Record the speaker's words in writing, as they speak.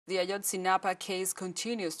the Ayotzinapa case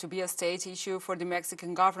continues to be a state issue for the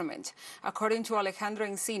Mexican government, according to Alejandro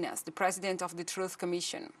Encinas, the president of the Truth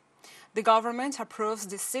Commission. The government approves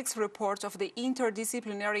the sixth report of the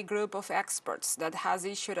interdisciplinary group of experts that has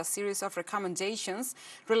issued a series of recommendations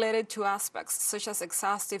related to aspects such as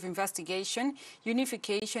exhaustive investigation,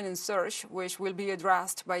 unification, and search, which will be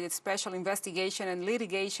addressed by the Special Investigation and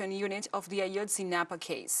Litigation Unit of the Ayotzinapa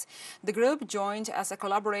case. The group joined as a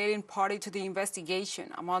collaborating party to the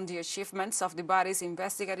investigation. Among the achievements of the body's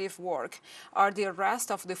investigative work are the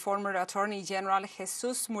arrest of the former Attorney General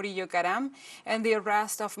Jesus Murillo Caram and the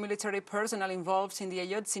arrest of military personnel involved in the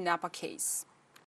Ayotzinapa case.